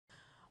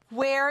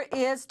Where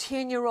is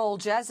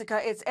 10-year-old Jessica?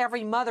 It's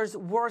every mother's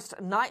worst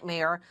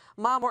nightmare.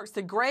 Mom works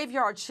the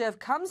graveyard shift,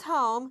 comes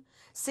home,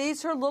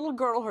 sees her little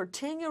girl, her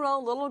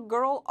 10-year-old little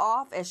girl,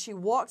 off as she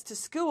walks to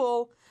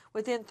school.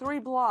 Within 3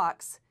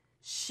 blocks,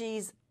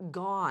 she's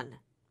gone.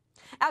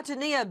 Out to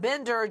Nia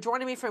Bender,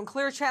 joining me from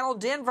Clear Channel,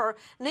 Denver.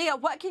 Nia,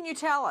 what can you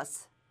tell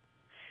us?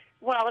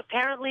 Well,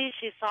 apparently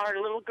she saw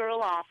her little girl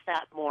off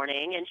that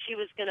morning, and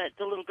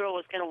the little girl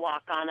was gonna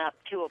walk on up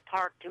to a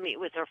park to meet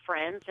with her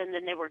friends, and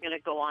then they were gonna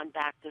go on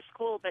back to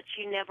school, but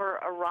she never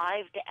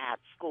arrived at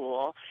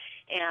school,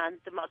 and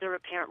the mother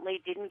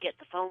apparently didn't get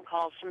the phone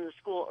calls from the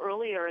school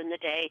earlier in the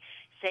day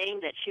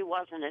saying that she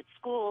wasn't at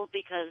school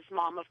because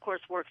Mom, of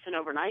course, works an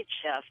overnight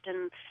shift,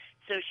 and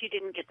so she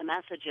didn't get the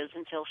messages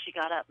until she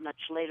got up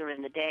much later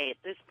in the day.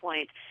 At this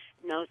point,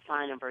 no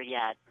sign of her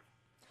yet.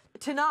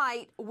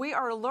 Tonight, we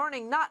are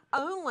learning not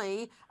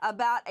only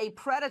about a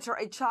predator,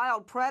 a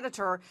child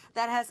predator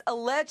that has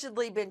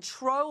allegedly been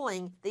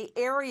trolling the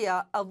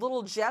area of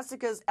little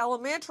Jessica's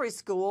elementary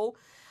school.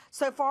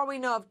 So far, we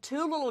know of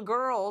 2 little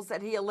girls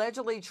that he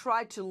allegedly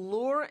tried to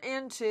lure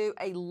into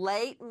a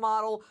late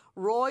model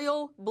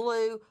royal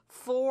blue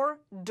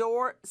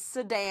 4-door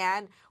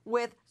sedan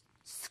with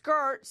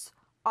skirts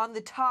on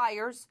the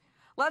tires.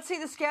 Let's see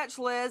the sketch,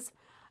 Liz.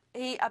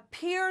 He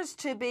appears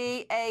to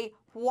be a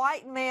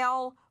white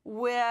male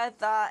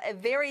with a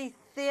very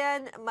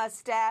thin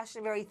mustache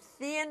and a very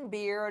thin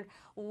beard.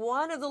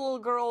 One of the little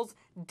girls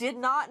did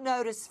not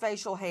notice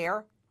facial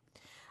hair.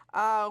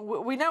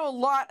 We know a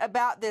lot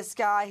about this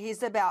guy.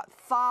 He's about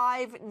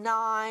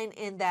 5'9"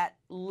 in that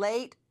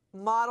late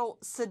model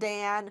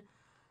sedan,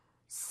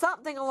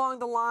 something along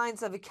the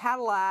lines of a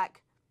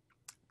Cadillac.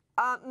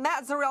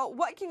 Matt Zarrell,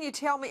 what can you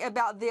tell me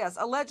about this?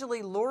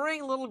 Allegedly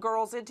luring little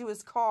girls into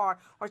his car,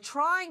 or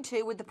trying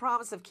to, with the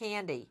promise of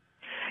candy.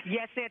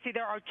 Yes, Nancy,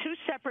 there are 2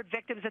 separate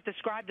victims that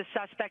describe the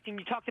suspect, and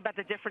you talked about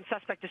the different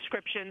suspect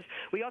descriptions.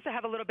 We also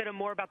have a little bit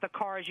more about the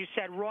car, as you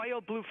said, royal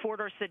blue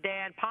 4-door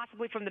sedan,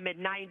 possibly from the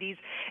mid-'90s.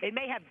 It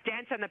may have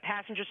dents on the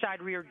passenger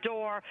side rear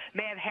door,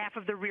 may have half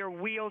of the rear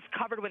wheels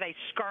covered with a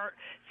skirt,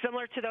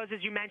 similar to those,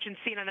 as you mentioned,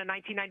 seen on a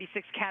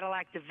 1996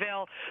 Cadillac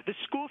DeVille. The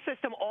school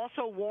system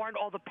also warned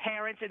all the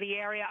parents in the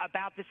area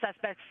about the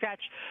suspect's sketch.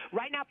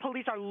 Right now,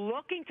 police are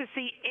looking to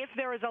see if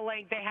there is a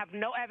link. They have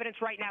no evidence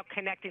right now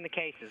connecting the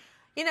cases.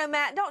 You know,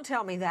 Matt, don't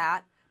tell me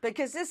that,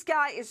 because this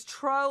guy is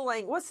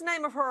trolling. What's the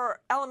name of her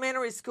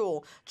elementary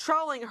school?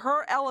 Trolling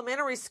her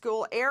elementary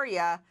school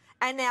area,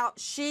 and now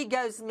she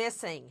goes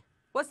missing.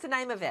 What's the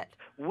name of it?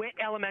 Witt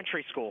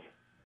Elementary School.